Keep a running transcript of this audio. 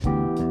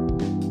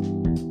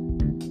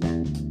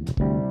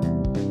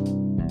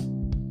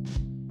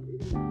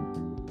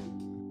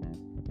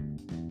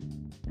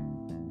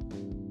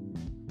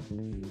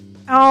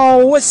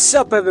Oh, what's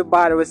up,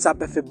 everybody? What's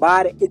up,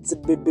 everybody? It's a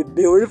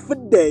beautiful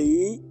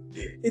day.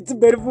 It's a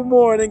beautiful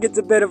morning. It's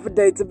a beautiful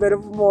day. It's a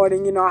beautiful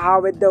morning. You know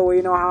how we do.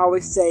 You know how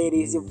we say it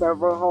is your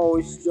favorite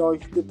host,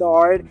 George the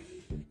Third.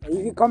 And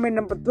you can come in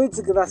number 3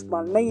 because that's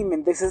my name,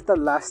 and this is the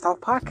Lifestyle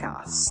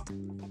Podcast.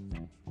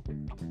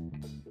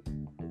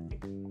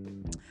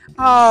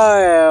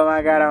 Oh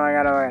my god, oh my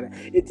god, oh my god.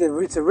 It's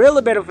a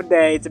really beautiful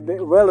day. It's a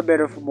really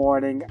beautiful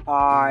morning.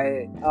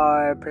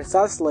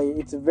 Precisely,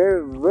 it's a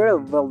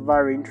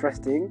very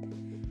interesting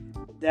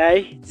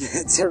day.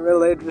 It's a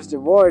really interesting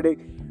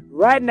morning.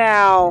 Right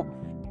now,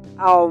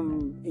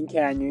 in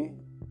Kenya.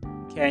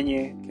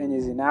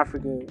 Kenya's in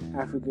Africa.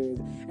 Africa is,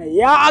 and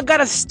yeah, I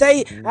gotta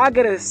say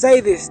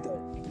this though.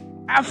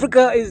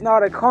 Africa is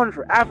not a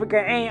country. Africa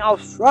ain't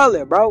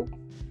Australia, bro.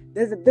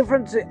 There's a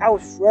difference in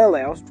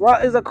Australia.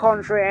 Australia is a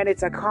country and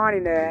it's a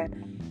continent.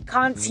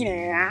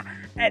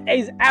 And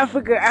is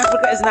Africa.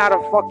 Africa is not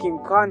a fucking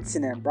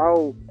continent,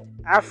 bro.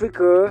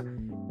 Africa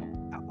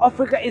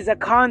is a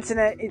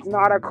continent. It's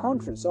not a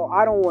country. So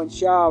I don't want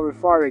y'all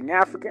referring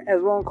Africa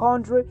as one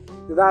country.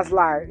 That's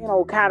like,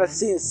 kind of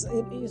sense.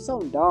 It's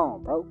so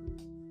dumb, bro.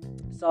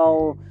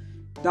 So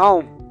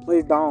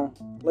please don't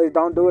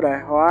do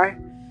that. All right?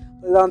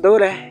 Please don't do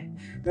that.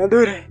 Don't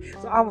do that.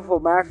 So I'm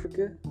from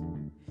Africa.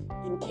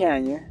 In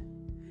Kenya.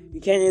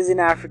 Kenya is in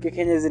Africa.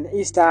 Kenya is in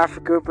East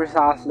Africa,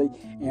 precisely.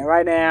 And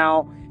right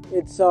now,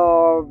 it's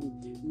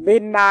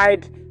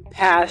midnight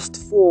past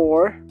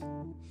 4.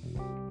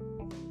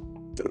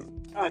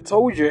 I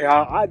told you,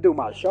 I do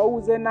my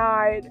shows at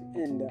night,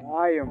 and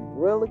I am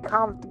really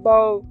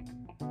comfortable.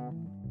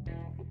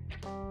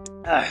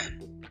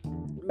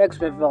 Makes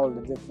me feel a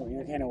little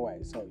different in a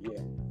way, so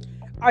yeah.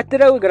 Alright,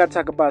 today we're gonna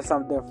talk about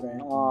something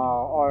different,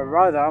 or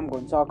rather, I'm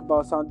gonna talk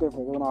about something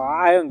different.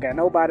 I ain't got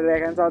nobody that I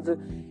can talk to.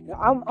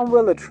 I'm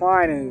really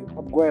trying to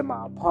upgrade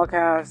my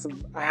podcast.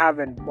 I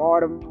haven't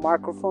bought a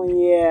microphone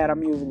yet.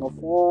 I'm using a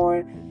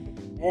phone,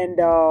 and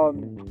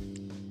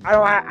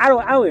I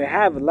don't even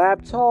have a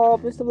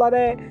laptop and stuff like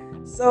that.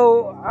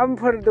 So I'm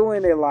probably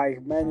doing it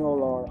like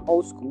manual or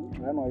old school.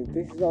 I don't know if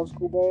this is old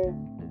school,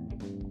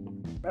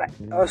 but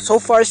so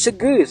far so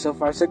good. So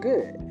far so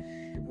good.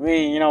 I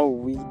mean,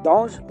 we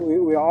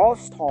all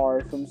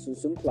start from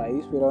some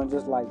place. We don't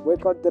just like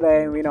wake up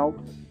today and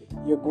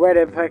you're great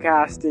at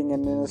podcasting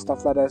and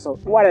stuff like that. So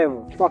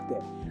whatever, fuck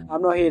that.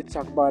 I'm not here to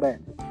talk about that.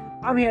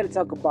 I'm here to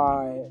talk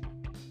about,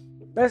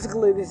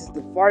 basically this is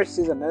the first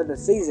season of the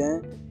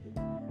season.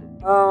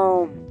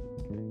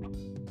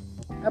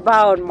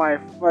 About my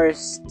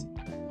first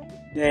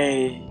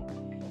day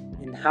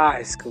in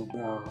high school,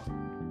 bro.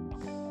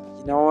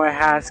 You know where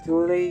high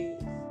school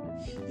is?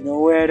 You know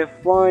where the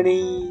fun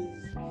is?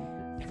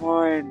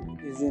 Fun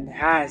is in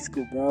high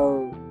school,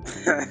 bro.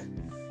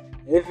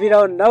 If you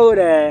don't know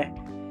that,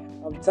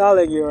 I'm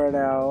telling you right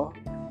now,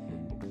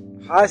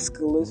 high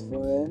school is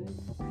fun,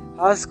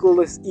 high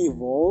school is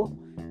evil,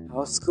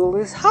 high school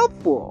is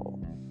helpful,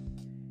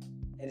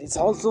 and it's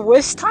also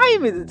waste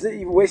time.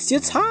 You waste your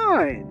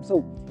time.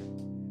 So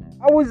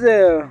I went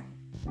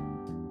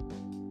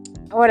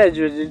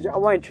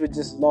to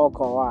just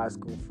local high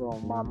school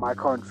from my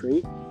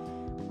country.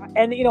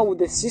 And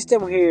the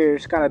system here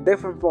is kind of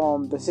different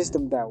from the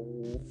system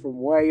from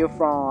where you're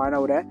from. I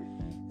know that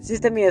the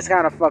system here is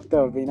kind of fucked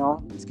up.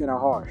 It's kind of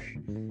harsh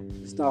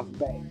stuff,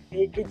 but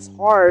it's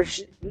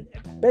harsh.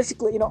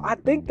 Basically, I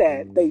think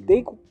that they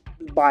think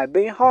by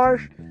being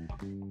harsh,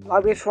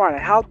 like they're trying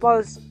to help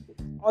us,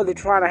 or they're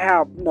trying to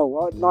help.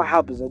 No, not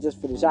help us. I just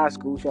finished high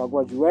school, so I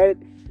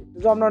graduated.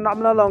 So I'm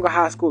no longer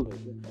high schooler.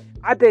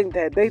 I think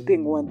that they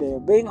think when they're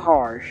being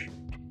harsh,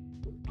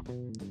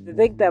 they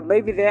think that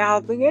maybe they're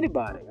helping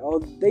anybody, or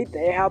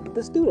they're helping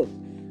the students.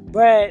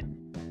 But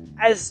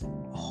as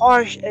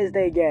harsh as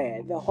they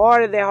get, the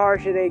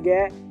harsher they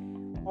get,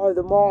 or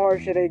the more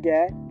harsher they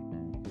get,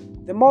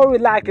 the more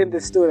reluctant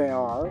the students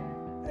are,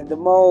 and the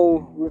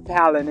more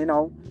repellent,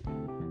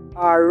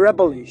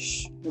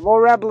 rebellish. The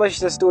more rebellish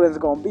the students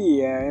gonna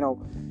be,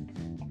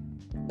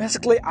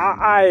 Basically,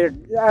 I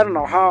don't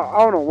know how,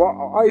 I don't know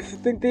what, if you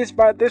think this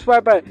way,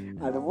 but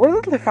I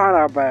really found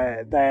out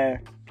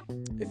that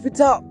if you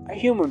tell a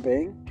human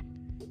being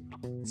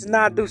to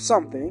not do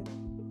something,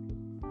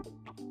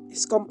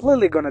 it's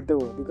completely gonna do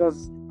it,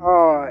 because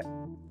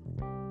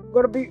I'm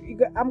gonna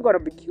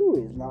be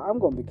curious.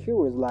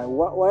 Like,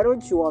 why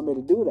don't you want me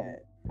to do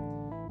that?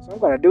 So I'm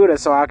gonna do that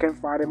so I can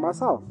find it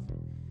myself.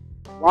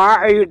 Why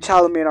are you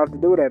telling me not to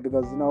do that?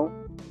 Because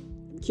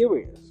I'm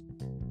curious.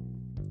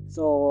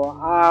 So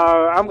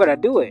I'm gonna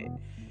do it.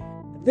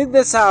 I think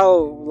that's how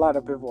a lot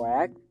of people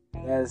act.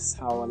 That's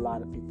how a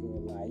lot of people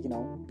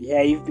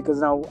behave,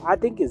 because I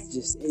think it's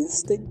just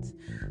instinct.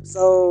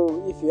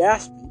 So if you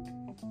ask me,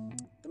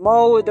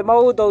 the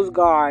more those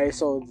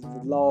guys, or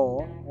the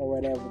law or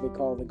whatever they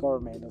call the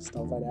government or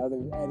stuff like that,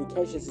 the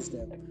education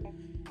system,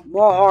 the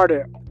more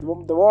harder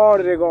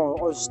they go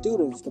on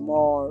students, the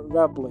more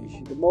rebellish,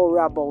 the more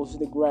rebels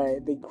they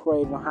create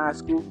in high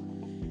school.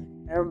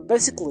 And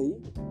basically,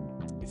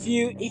 if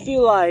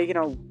you like,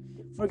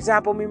 for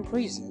example, I'm in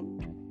prison.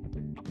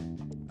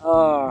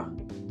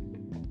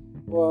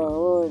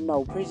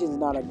 No, preaching is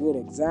not a good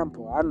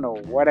example. I don't know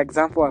what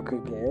example I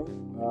could give.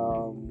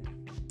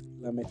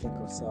 Let me think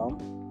of some.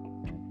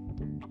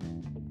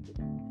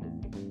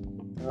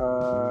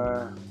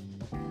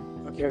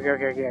 Okay.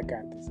 I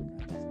got this.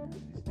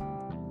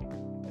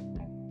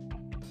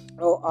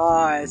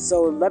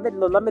 So let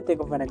me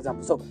think of an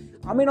example. So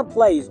I'm in a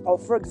place, or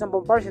for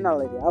example,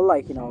 personality. I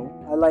like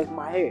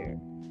my hair.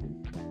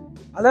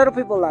 A lot of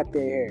people like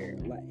their hair.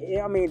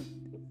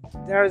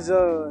 There's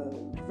a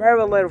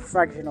very little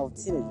fraction of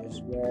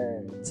teenagers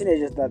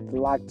that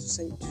like to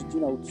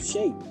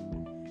shave.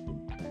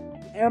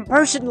 And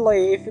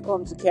personally, if you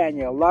come to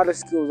Kenya, a lot of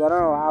schools, I don't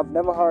know, I've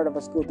never heard of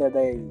a school that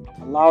they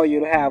allow you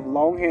to have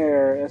long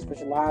hair,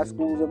 especially high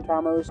schools and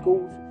primary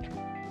schools.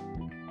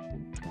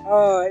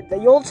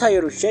 They all tell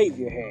you to shave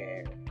your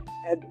hair,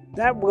 and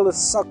that really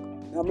suck.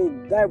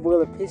 That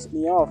really pissed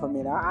me off.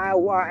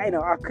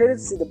 I couldn't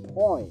see the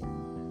point.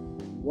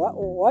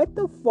 What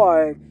the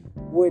fuck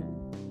would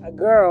a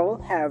girl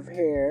have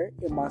hair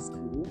in my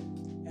school,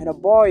 and a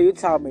boy you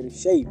tell me to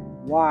shave?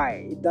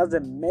 Why? It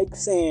doesn't make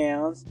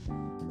sense.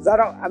 Cause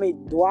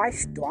do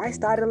I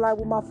start in line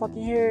with my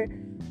fucking hair?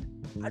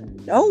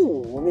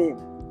 No.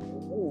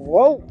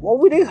 What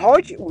would they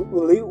hurt you?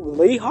 Will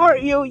they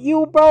hurt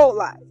you, bro?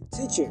 Like,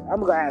 teacher,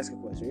 I'm gonna ask you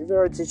a question. If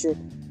you're a teacher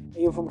and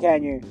you're from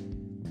Kenya,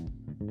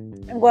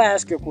 I'm gonna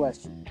ask you a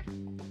question.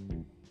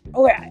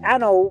 Okay, I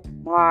know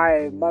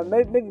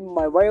maybe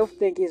my way of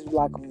thinking is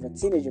like of a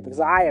teenager because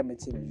I am a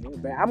teenager.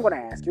 But I'm gonna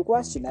ask you a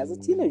question as a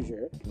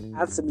teenager.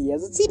 Answer me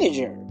as a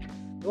teenager.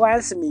 Don't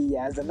answer me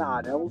as an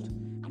adult.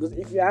 Because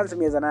if you answer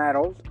me as an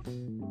adult,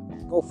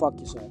 go fuck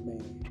yourself,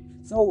 man.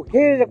 So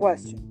here's the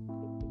question.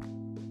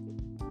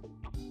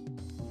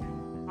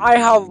 I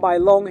have my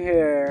long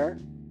hair.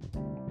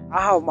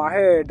 I have my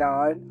hair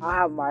done. I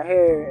have my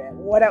hair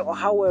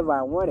however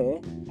I want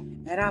it,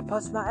 and I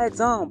pass my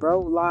exam,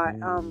 bro. Like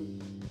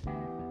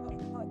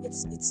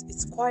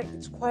it's quite.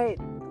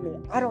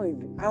 I don't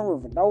even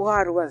know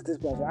how to ask this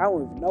question. I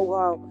don't even know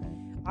how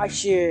I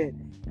should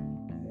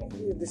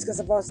discuss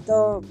about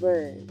stuff,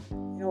 but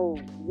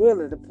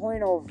really the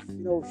point of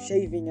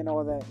shaving and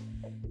all that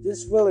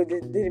just really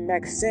didn't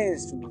make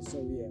sense to me. So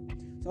yeah.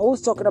 So I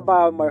was talking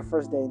about my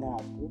first day in high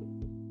school.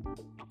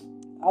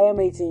 I am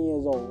 18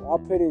 years old. I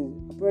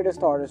pretty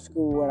started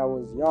school when I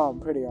was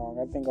pretty young.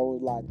 I think I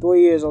was like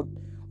 3 years or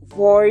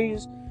 4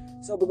 years.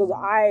 So because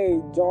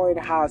I joined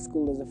high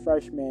school as a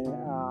freshman,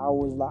 I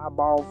was like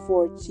about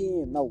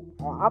 14. No,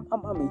 I'm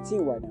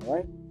 18 right now,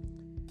 right?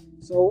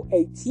 So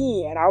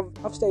 18, and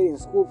I've stayed in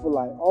school for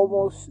like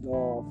almost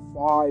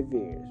 5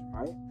 years,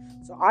 right?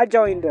 So I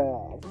joined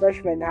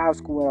freshman in high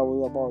school when I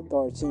was about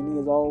 13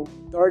 years old.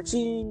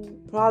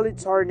 13, probably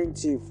turning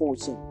to 14.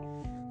 So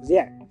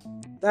yeah,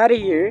 that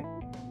year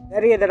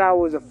that I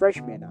was a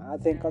freshman, I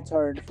think I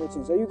turned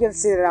 14. So you can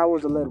see that I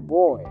was a little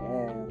boy,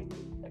 and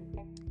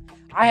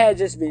I had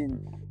just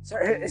been. I'm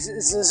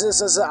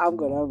not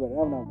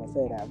gonna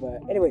say that,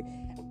 but anyway,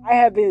 I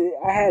had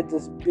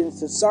just been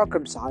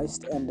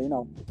circumcised, and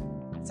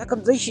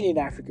circumcision in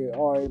Africa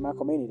or in my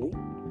community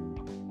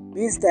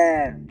means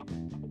that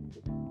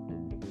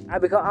I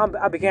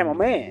became a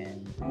man.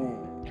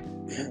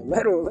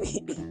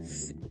 Literally,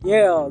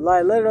 yeah,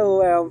 like literally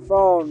where I'm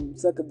from,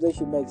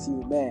 circumcision makes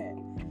you a man.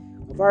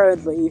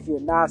 Apparently, if you're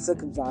not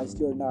circumcised,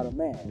 you're not a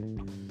man.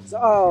 So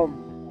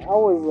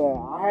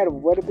I had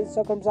already been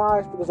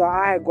circumcised because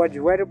I had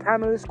graduated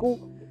primary school,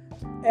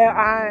 and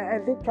I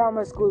think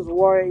primary school is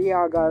what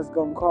y'all guys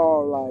gonna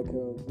call like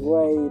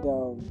grade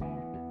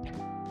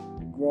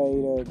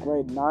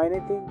 9, I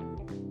think.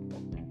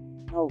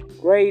 No,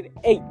 grade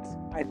 8,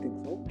 I think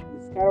so.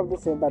 It's kind of the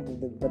same, but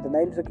the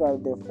names are kind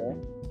of different.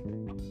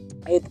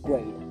 8th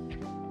grade.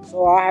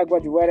 So I had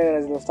graduated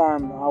at this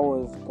time. I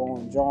was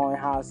going to join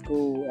high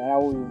school, and I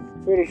was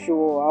pretty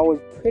sure, I was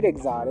pretty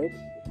excited.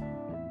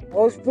 I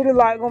was pretty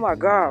like, oh my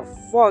god,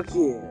 fuck yeah.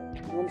 You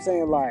know what I'm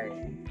saying? Like,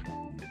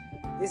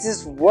 this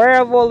is where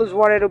I've always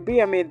wanted to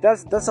be.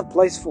 That's a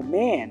place for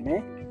man.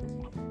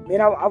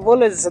 I've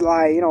always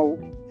like,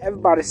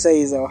 everybody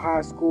says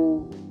high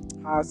school,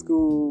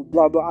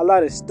 blah blah, a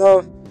lot of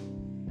stuff.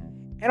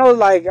 And I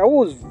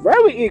was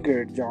very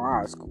eager to join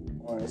high school,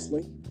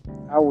 honestly.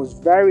 I was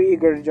very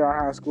eager to join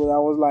high school. I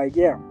was like,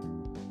 yeah,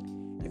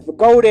 if I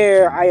go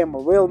there, I am a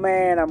real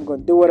man. I'm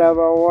going to do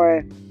whatever I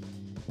want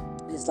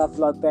and stuff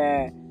like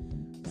that.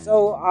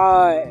 So,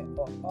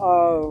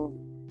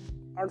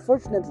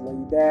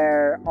 unfortunately,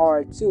 there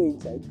are 2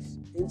 intakes.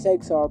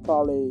 Intakes are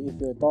probably, if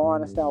you don't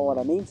understand what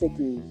an intake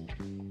is,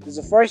 there's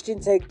the first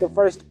intake, the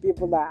first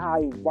people that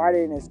I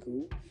invited in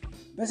school.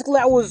 Basically,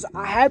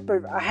 I had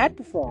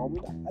performed,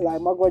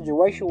 like my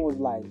graduation was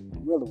like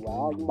really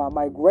well.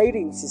 My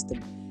grading system,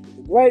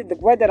 the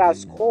grade that I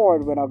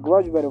scored when I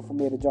graduated from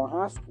here to join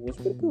high school was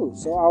pretty good.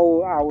 So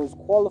I was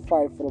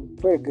qualified for a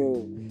pretty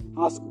good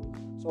high school.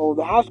 So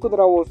the high school that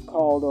I was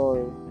called,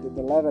 or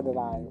the letter that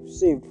I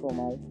received from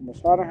a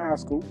starting high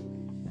school,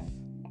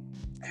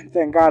 and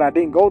thank God I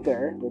didn't go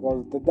there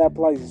because that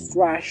place is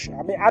trash.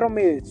 I don't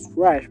mean it's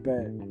trash,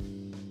 but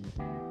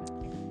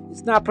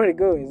it's not pretty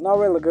good. It's not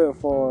really good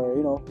for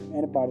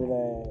anybody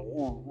that I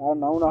don't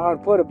know how to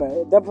put it,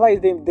 but that place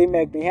they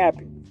make me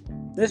happy.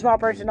 This is my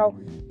personal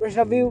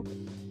view.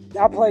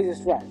 That place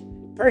is trash.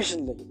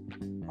 Personally,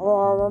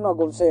 I'm not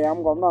gonna say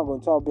I'm not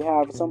gonna talk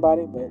behalf of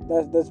somebody, but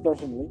that's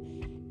personally.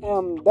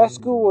 That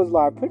school was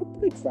like pretty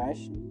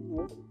trash.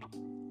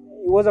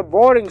 It was a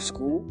boarding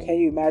school. Can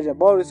you imagine a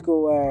boarding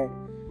school where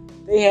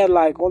they had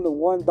like only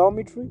one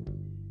dormitory?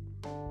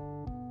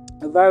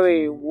 A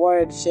very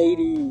weird,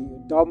 shady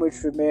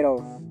dormitory made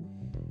of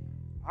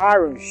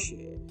iron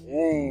shit.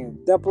 And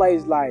that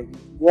place, like,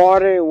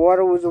 water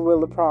was a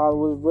really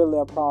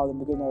problem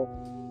because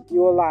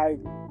you were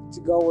like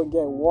to go and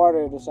get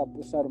water at a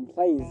certain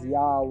place,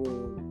 y'all,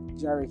 with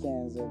jerry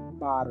cans and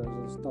bottles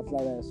and stuff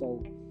like that.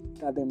 So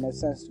that didn't make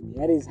sense to me.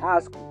 That is high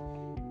school.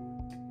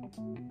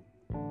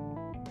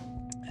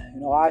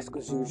 High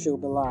school should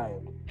be like.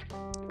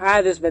 I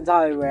had this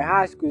mentality where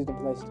high school is the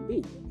place to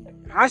be.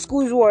 High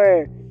school is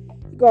where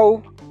you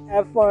go,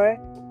 have fun,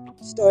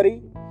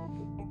 study,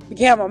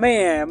 become a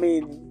man. I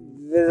mean,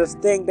 there's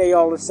this thing they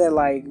always say,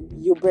 like,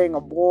 you bring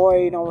a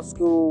boy in our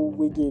school,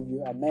 we give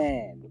you a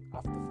man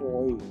after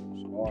 4 years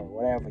or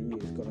whatever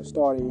years going to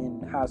start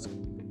in high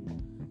school.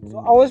 So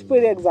I was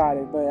pretty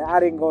excited, but I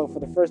didn't go for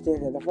the first day.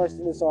 The first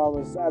thing, so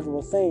as I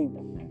was saying,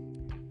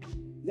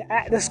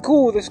 the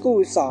school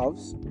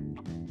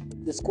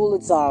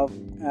itself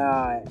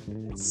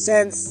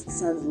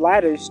sends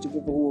letters to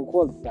people who are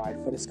qualified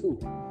for the school,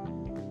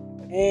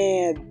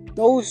 and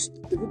the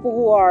people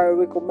who are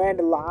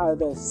recommended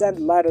that send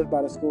letters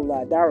by the school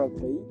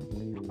directly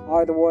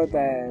are the ones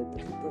that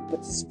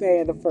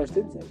participate in the first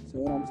intake. So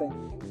you know what I'm saying.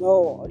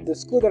 So the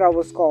school that I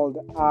was called,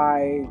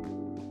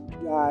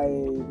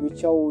 we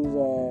chose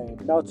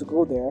not to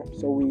go there.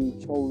 So we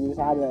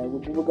decided that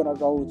we're gonna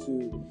go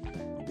to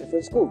a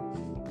different school.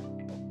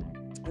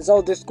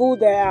 So the school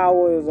that I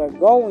was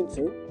going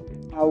to,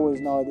 I was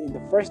not in the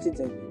first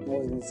intake, I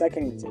was in the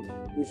second intake,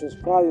 which was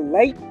probably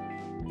late,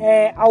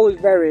 and I was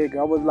very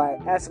eager. I was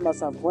like asking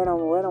myself, when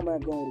am I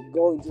going to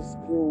go into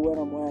school? When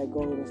am I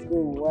going to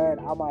school? When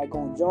am I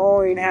going to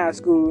join high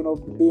school?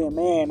 Be a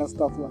man and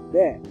stuff like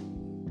that.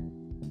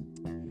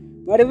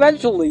 But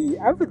eventually,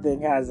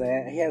 everything has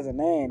an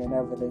end and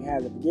everything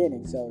has a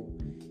beginning. So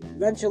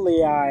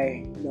eventually,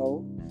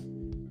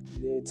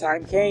 the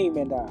time came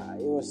and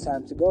it was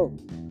time to go.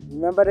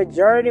 Remember, the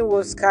journey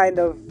was kind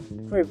of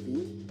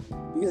creepy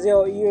because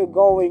you're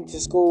going to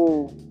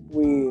school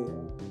with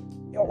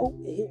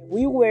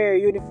we wear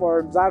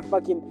uniforms. I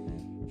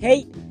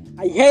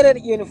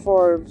hated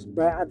uniforms,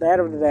 but at the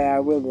end of the day, I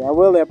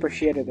really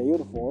appreciated the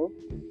uniform.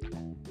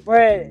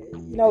 But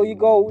you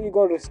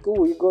go to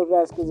school, you go to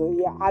that school. So,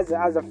 yeah, as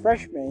a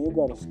freshman, you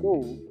go to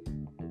school.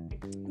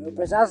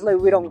 Precisely,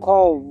 we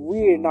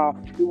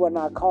were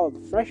not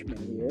called freshmen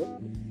here.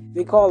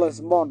 They call us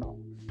mono,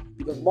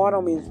 because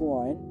mono means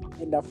one.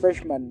 And the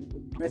freshman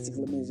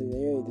basically means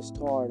the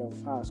start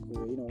of high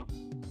school,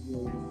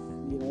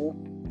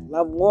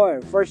 level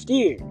 1, first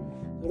year.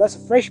 So that's a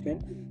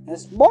freshman.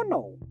 That's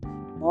mono.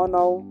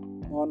 Mono.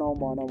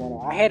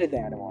 I hated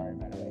that word,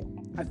 by the way.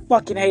 I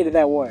fucking hated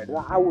that word.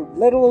 I would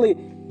literally,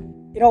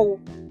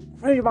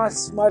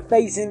 press my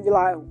face and be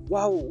like,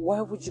 wow,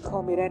 why would you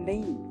call me that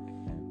name?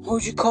 Why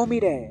would you call me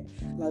that?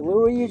 Like,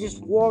 literally, you're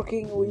just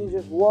walking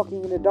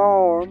in the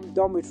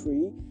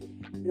dormitory,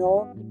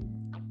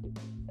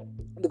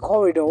 the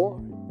corridor,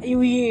 and you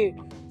hear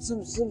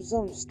some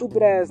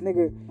stupid ass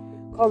nigga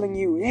calling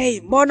you, hey,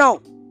 mono.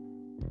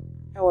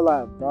 I was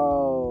like,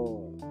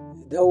 bro,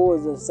 that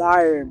was a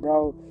siren,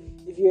 bro.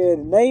 If you had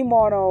the name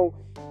mono,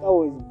 that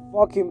was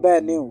fucking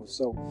bad news.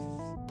 So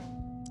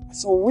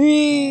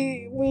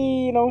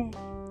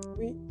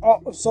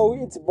so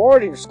it's a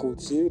boarding school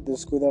too. The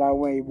school that I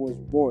went was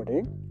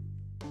boarding.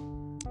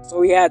 So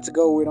we had to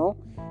go,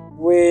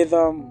 with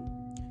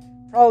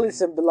probably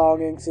some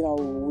belongings.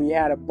 We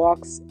had a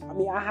box. I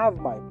mean, I have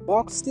my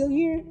box still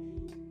here.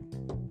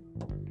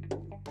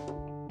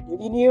 You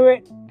can hear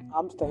it.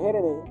 I'm still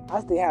hitting it.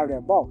 I still have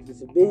that box.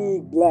 It's a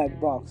big black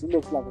box. It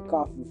looks like a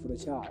coffin for the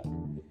child.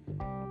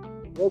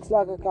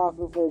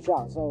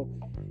 So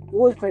it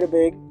was pretty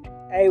big.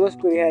 It was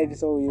pretty heavy.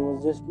 So it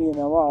was just me and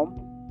my mom.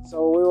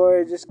 So we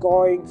were just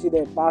going to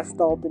the bus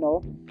stop. We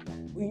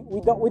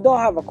don't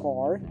have a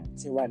car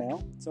till right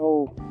now.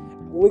 So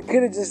we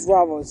couldn't just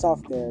drive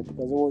ourselves there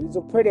because it's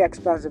pretty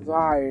expensive to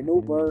hire an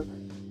Uber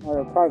or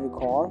a private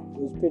car.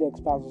 It was pretty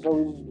expensive, so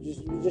we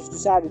just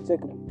decided to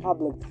take a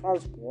public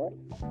transport.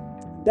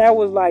 That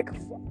was like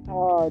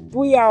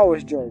 3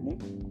 hours journey.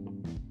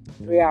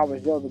 3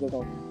 hours journey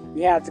because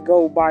we had to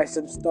go buy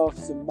some stuff,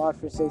 some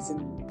mattresses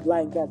and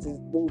blankets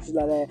and bullshit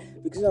like that.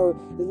 Because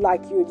it's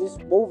like you're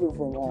just moving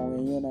from home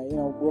and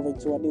moving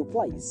to a new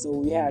place. So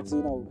we had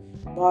to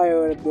buy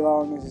all the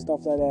belongings and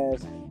stuff like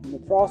that. And the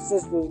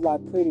process was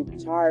like pretty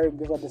tiring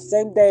because on the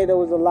same day there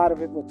was a lot of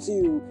people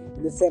too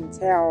in the same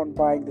town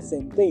buying the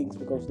same things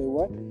because they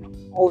were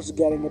also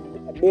getting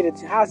admitted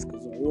to high school.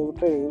 So it was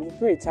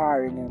pretty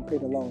tiring and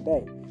pretty long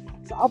day.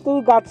 So after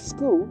we got to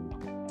school,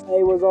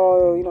 it was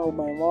all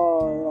my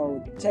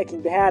mom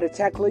checking. They had a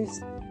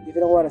checklist If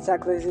you know what a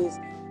checklist is,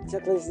 a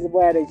checklist is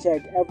where they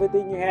check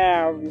everything you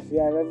have. If you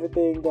have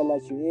everything, they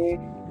let you in.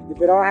 If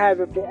you don't have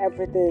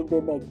everything,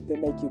 they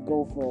make you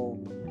go for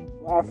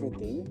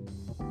everything.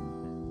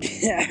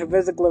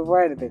 Basically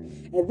for anything.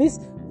 And this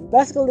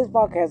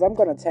podcast, I'm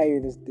gonna tell you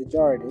the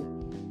journey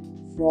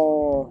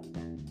for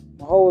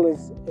my whole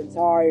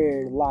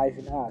entire life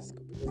in high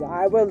school. Because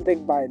I really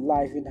think my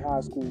life in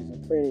high school is a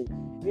pretty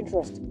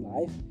interesting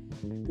life.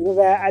 Because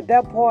at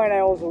that point, I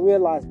also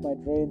realized my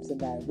dreams,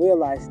 and I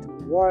realized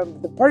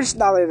the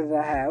personality that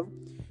I have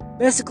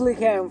basically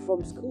came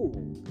from school.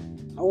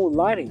 I won't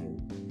lie to you.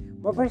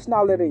 My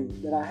personality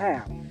that I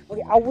have.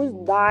 Okay, I was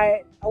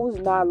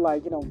not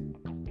like, I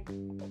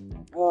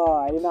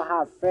did not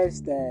have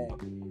friends that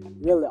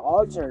really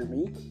altered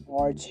me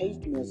or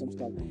changed me or some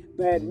stuff.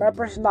 But my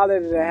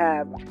personality that I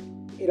have,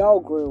 it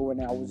all grew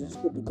when I was in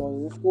school,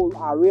 because in school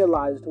I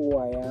realized who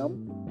I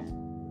am.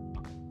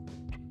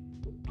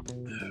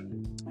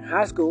 In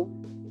high school,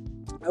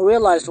 I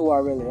realized who I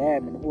really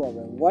am and who I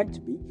really want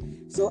to be.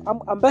 So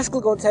I'm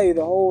basically gonna tell you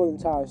the whole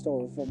entire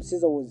story from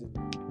since I was,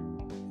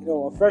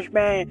 a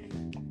freshman,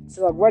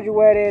 till I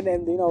graduated,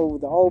 and the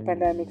whole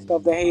pandemic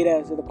stuff, the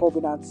haters, and the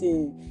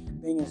COVID-19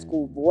 being in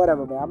school, but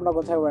whatever, man. I'm not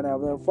gonna tell you right now.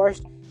 But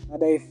first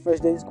day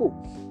in school.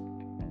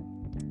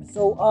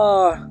 So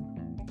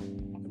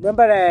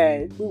remember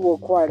that we were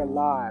quite a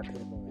lot of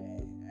people,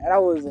 man. And I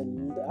was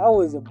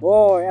a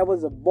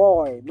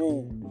boy,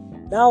 man.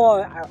 Now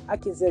I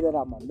can say that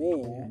I'm a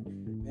man,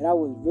 and I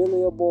was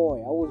really a boy.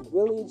 I was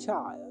really a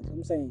child. You know what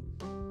I'm saying,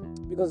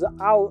 because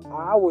I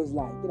was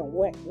like,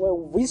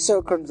 when we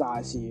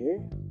circumcised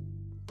here,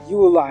 you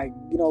were like,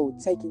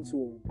 taken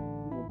to a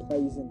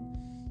place and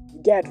you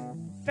get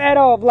fed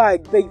up,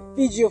 like they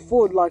feed you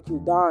food like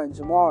you're dying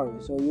tomorrow.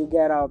 So you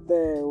get out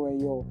there where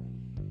you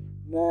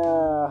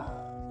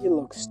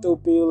look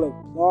stupid, you look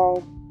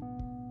plump,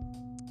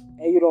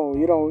 and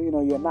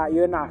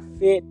you're not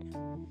fit.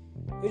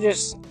 You're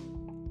just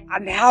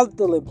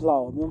unhealthily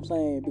plump. You know what I'm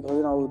saying?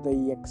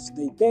 Because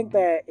they think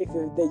that if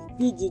they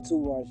feed you too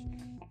much,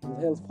 you'll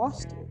heal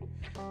faster.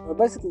 But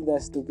basically,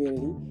 that's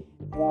stupidity.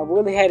 And I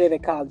really hated the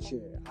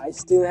culture. I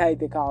still hate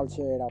the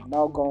culture, and I'm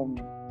not going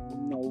to,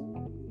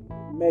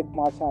 make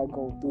my child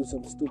go do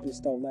some stupid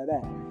stuff like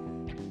that.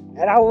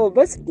 And I will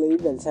basically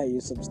even tell you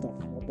some stuff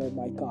about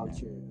my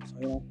culture.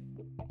 So,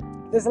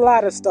 there's a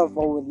lot of stuff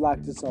I would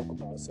like to talk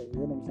about. So, you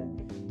know what I'm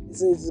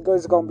saying? It's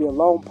going to be a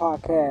long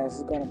podcast.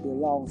 It's going to be a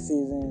long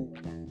season.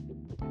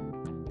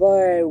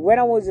 But when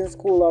I was in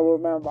school, I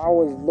remember I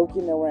was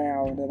looking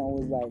around, and I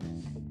was like,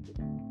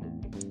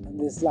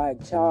 this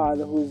child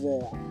who's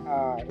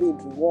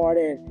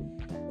introverted.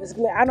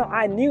 Basically,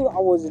 I knew I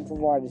was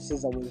introverted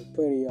since I was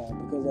pretty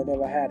young, because I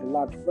never had a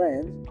lot of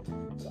friends.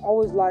 So I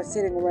was like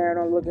sitting around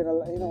and looking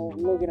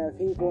at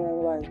people, and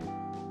I'm like,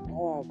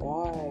 oh my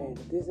God,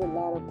 there's a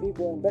lot of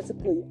people. And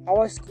basically,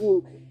 our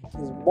school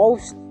is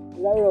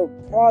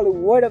probably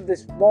one of the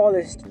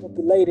smallest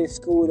populated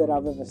school that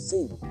I've ever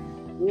seen.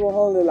 We were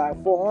only like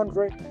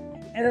 400,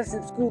 and that's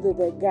a school that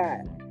they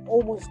got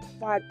almost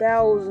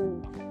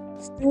 5,000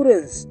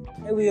 students,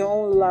 and we are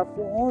only like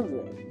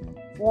 400.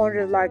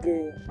 400 is like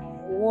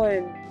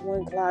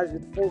one class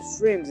with 4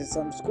 streams in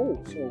some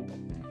schools. So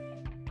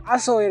I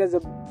saw it as a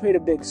pretty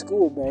big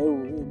school, but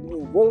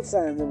in real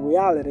sense, in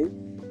reality,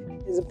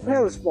 it's a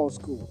pretty small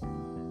school.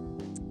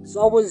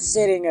 So I was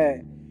sitting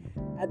at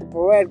the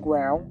parade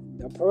ground.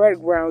 The parade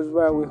ground is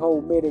where we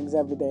hold meetings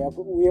every day.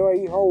 We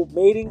already hold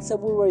meetings, so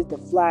we raise the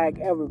flag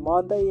every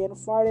Monday and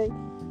Friday.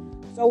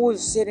 So I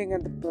was sitting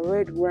at the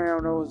parade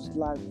ground. I was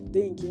like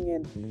thinking,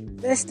 and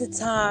that's the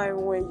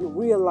time when you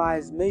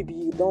realize maybe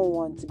you don't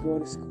want to go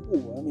to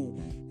school. I mean,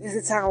 it's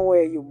the time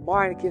where your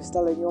mind keeps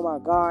telling you, oh my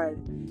God,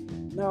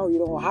 no, you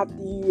don't have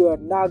to. You are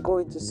not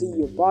going to see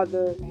your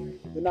brother.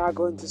 You're not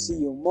going to see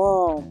your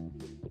mom.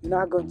 You're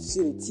not going to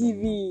see the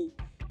TV.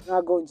 You're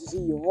not going to see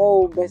your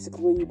home.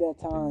 Basically, that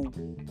time,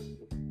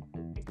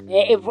 and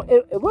it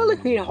really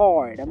hit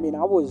hard. I mean,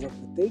 I was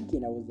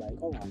thinking. I was like,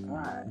 oh my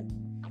God.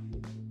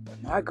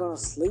 Am I gonna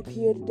sleep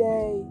here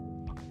today?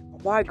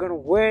 Am I gonna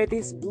wear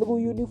these blue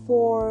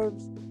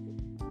uniforms?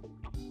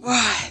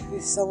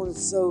 This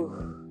sounds so...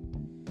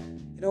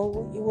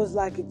 it was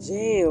like a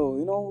jail.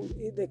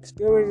 The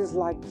experience is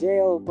like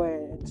jail, but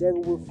a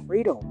jail with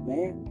freedom,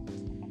 man.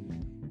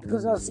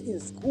 Because I was in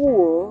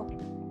school,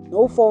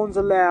 no phones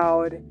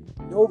allowed,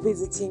 no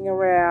visiting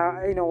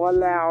around,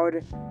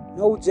 allowed,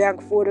 no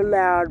junk food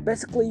allowed.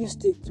 Basically, you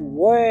stick to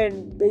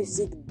one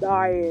basic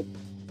diet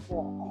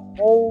for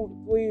whole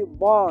 3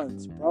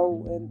 months,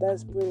 bro, and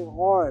that's pretty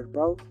hard,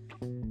 bro.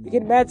 You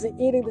can imagine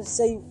eating the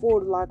same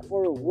food like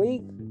for a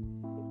week.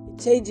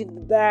 Changing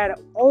the diet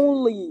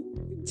only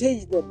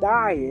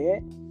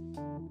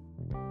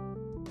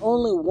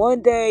only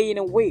 1 day in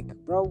a week,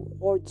 bro,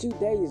 or 2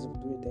 days or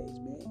 3 days,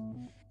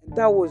 man. And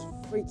that was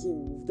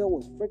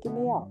freaking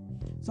me out.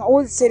 So I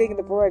was sitting in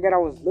the parade and I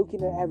was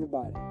looking at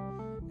everybody,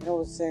 and I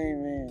was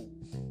saying, man,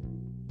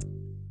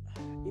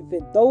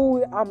 even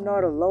though I'm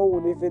not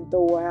alone, even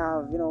though I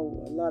have,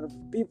 a lot of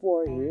people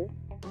are here,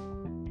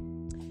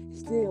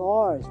 it's still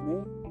hard,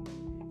 man.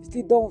 It's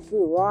It don't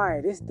feel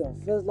right. This stuff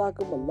feels like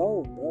I'm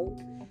alone, bro.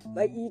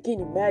 Like, you can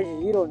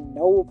imagine you don't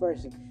know a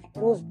person.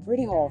 It was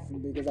pretty hard for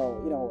me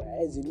because,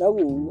 as you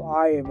know,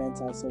 I am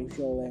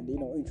antisocial and,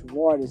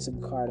 introverted in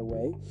some kind of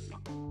way.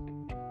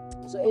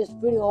 So it's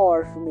pretty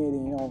hard for me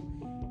to,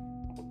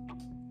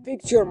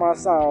 picture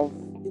myself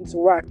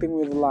interacting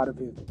with a lot of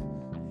people.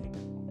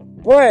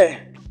 But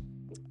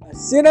as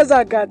soon as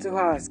I got to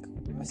high school,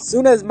 as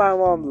soon as my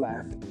mom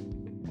left,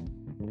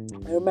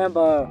 I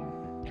remember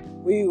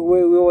we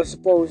were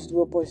supposed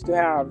to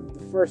have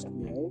the first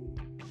meal,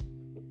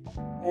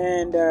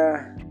 and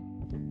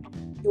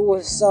it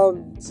was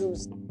some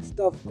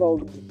stuff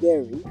called the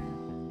berry,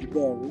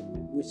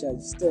 which I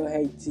still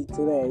hate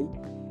today.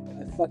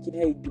 I fucking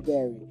hate the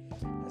berry.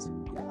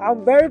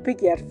 I'm very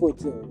picky at food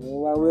too.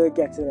 I will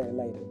get to that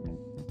later.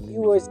 It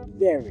was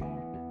berry,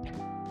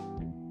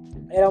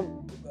 and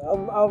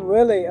I'm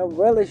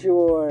really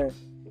sure.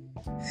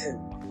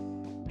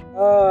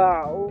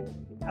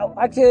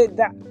 I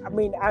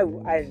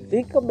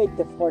think I made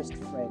the first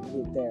friend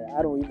here there.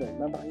 I don't even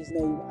remember his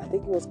name. I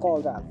think it was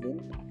called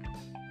Alvin.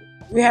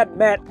 We had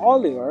met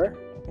earlier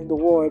in the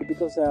world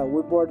because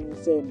we boarded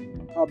the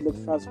same public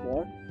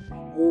transport.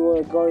 We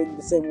were going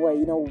the same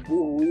way.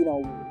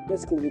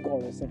 Basically we go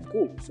to the same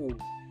school. So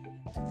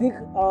I think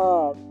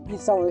he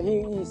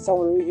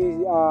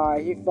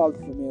felt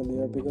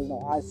familiar because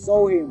I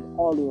saw him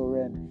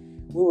earlier and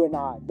we were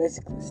not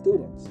basically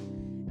students.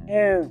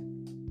 And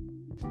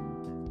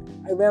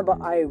I remember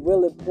I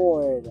really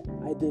bored.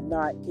 I did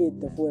not eat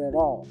the food at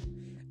all.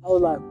 I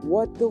was like,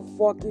 what the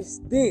fuck is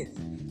this?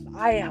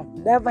 I have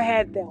never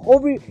had that.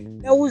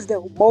 That was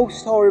the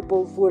most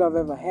horrible food I've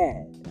ever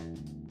had.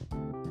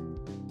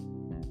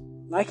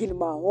 Like in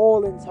my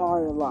whole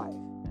entire life.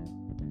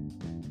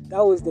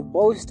 That was the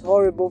most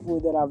horrible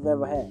food that I've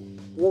ever had.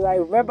 Because I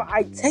remember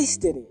I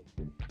tasted it.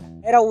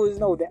 And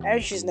the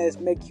anxiousness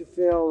make you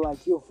feel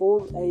like you're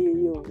full and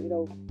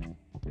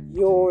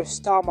your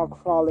stomach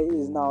probably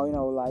is now,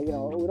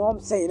 what I'm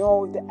saying,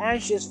 the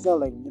anxious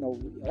feeling,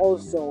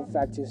 also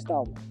affects your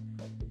stomach.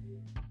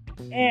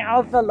 And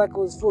I felt like I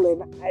was full,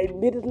 and I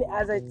immediately,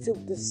 as I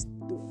took the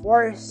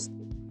first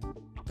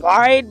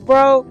bite,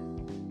 bro,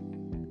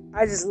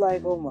 I just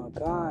like, oh my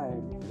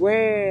god,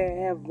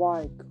 where have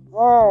I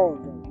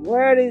come?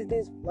 Where is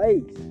this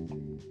place?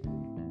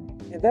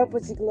 At that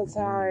particular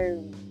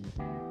time,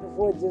 the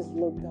food just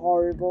looked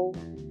horrible.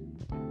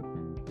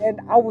 And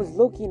I was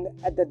looking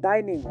at the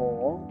dining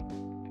hall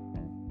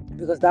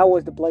because that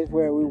was the place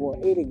where we were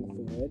eating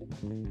food.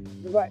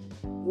 But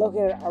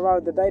looking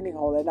around the dining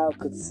hall, and I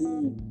could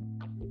see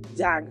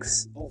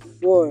jacks of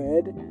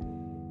food,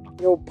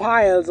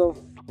 piles of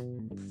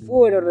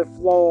food on the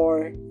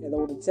floor and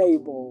on the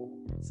table,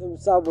 some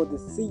of the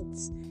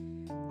seats.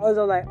 I was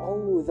like,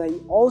 oh, they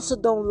also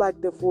don't like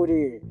the food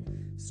here.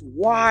 So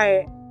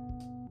why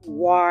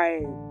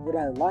would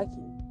I like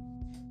it?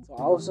 So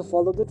I also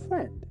followed the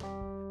trend.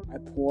 I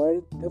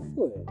poured the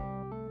food.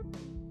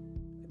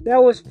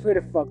 That was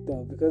pretty fucked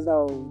up because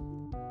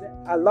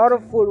a lot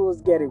of food was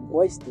getting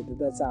wasted at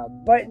that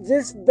time. But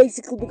just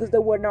basically because they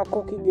were not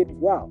cooking it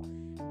well.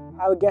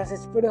 I guess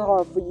it's pretty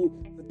hard for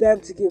them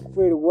to cook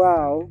pretty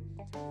well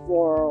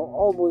for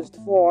almost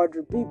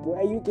 400 people.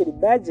 And you can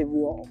imagine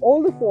we are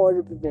only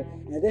 400 people.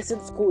 And this in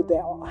school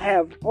they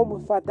have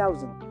almost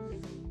 5,000.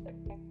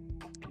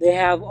 They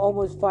have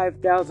almost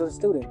 5,000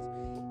 students.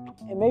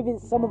 And maybe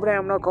some of them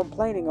are not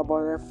complaining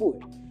about their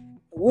food.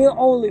 We're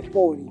only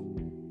 40.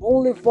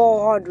 Only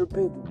 400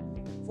 people.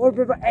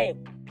 400 people. Hey,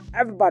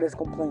 everybody's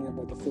complaining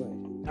about the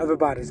food.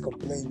 Everybody's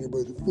complaining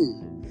about the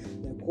food.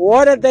 Like,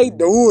 what are they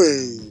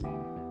doing?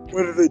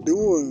 What are they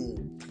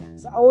doing?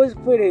 So I was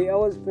pretty,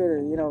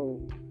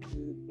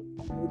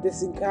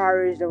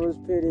 disencouraged. I was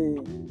pretty,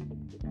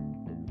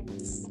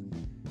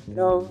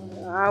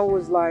 I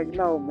was like,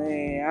 no,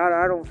 man,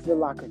 I don't feel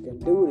like I can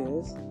do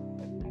this.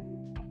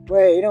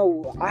 But,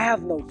 I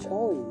have no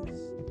choice.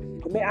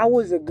 I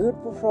was a good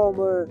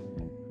performer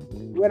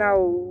when I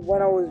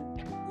was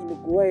in the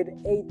grade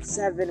 8,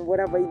 7,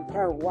 whatever,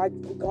 what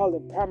we call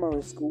it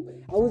primary school.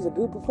 I was a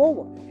good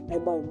performer.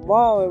 And my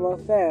mom and my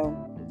fam,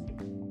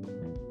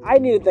 I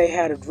knew they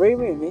had a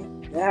dream in me.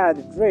 They had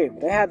the dream.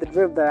 They had the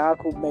dream that I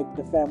could make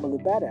the family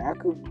better. I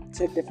could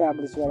take the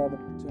family to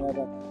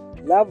another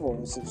level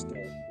and some stuff.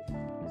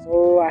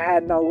 So I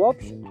had no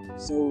option.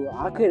 So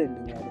I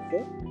couldn't do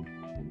anything.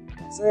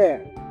 So yeah.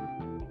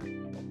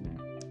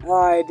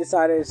 I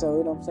decided, so,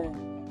 what I'm saying?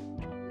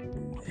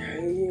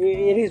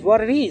 It is what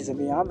it is.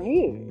 I'm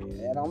here.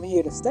 And I'm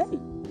here to stay.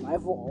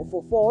 Like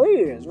for 4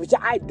 years. Which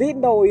I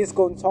didn't know is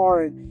going to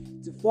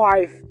turn to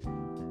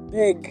 5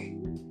 big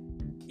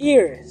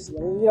years.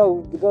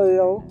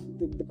 Because,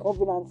 the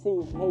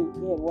COVID-19 hit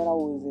when I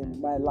was in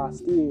my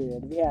last year.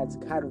 And we had to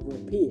kind of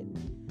repeat.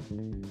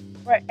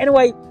 Right,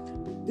 anyway.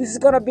 This is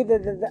gonna be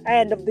the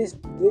end of this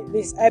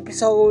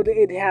episode.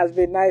 It has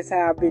been nice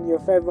having your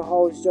favorite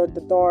host, John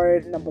the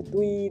number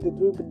 3, the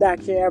 3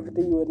 production,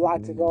 everything you would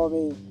like to call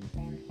me.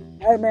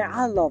 Hey man,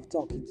 I love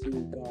talking to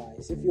you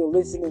guys. If you're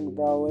listening,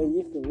 bro,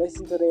 if you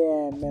listen to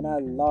the end, man, I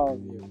love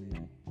you,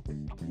 man.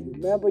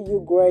 Remember, you're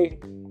great.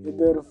 You're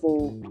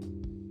beautiful.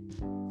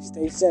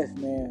 Stay safe,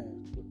 man.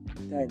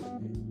 Thanks,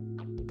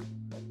 man.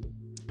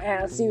 And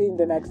I'll see you in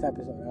the next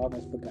episode. I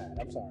almost forgot.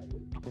 I'm sorry.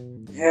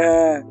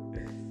 Yeah.